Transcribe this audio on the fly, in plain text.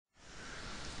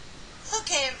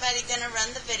everybody going to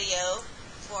run the video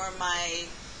for my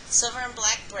silver and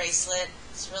black bracelet.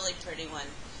 It's a really pretty one.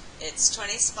 It's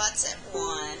 20 spots at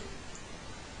 1.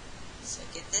 So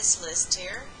get this list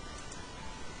here.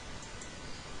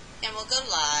 And we'll go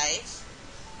live.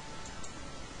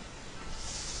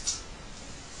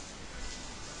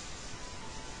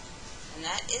 And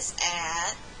that is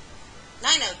at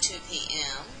 9:02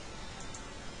 p.m.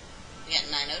 We got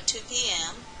 9:02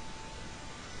 p.m.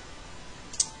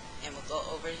 And we'll go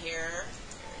over here.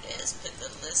 Here it is. Put the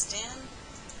list in.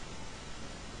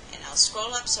 And I'll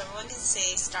scroll up so everyone can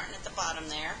see, starting at the bottom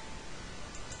there.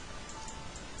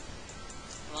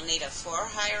 We'll need a 4 or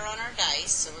higher on our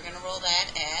dice, so we're going to roll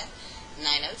that at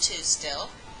 9:02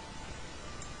 still.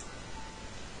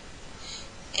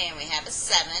 And we have a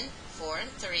 7, 4, and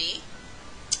 3.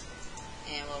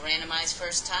 And we'll randomize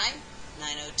first time,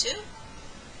 9:02.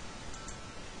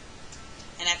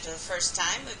 And after the first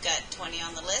time, we've got 20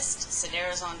 on the list.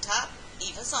 Sedera's on top,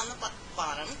 Eva's on the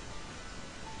bottom.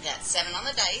 We got 7 on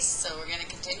the dice, so we're going to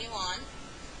continue on.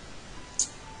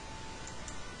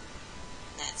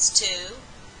 That's 2,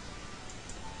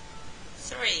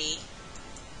 3,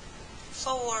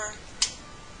 4,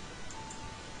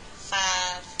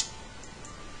 5,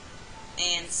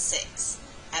 and 6.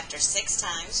 After 6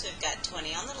 times, we've got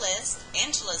 20 on the list.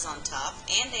 Angela's on top,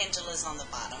 and Angela's on the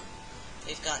bottom.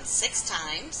 We've gone 6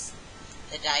 times.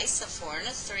 The dice, a 4 and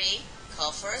a 3,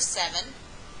 call for a 7.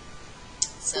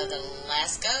 So the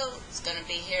last go is going to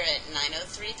be here at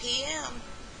 9:03 p.m.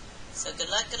 So good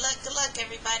luck, good luck, good luck,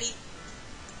 everybody.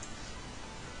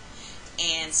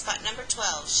 And spot number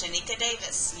 12, Shanika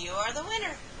Davis, you are the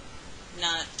winner.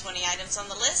 Not 20 items on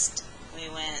the list. We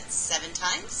went 7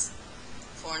 times.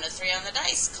 4 and a 3 on the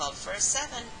dice, called for a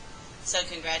 7. So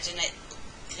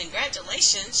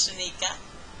congratulations, Shanika.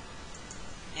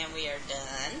 And we are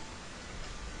done.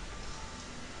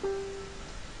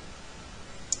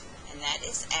 And that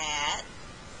is at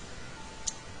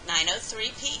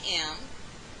 9:03 p.m.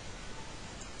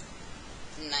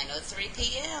 9:03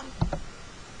 p.m.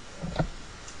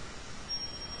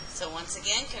 So once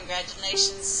again,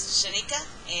 congratulations, Shanika,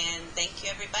 and thank you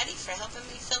everybody for helping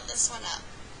me fill this one up.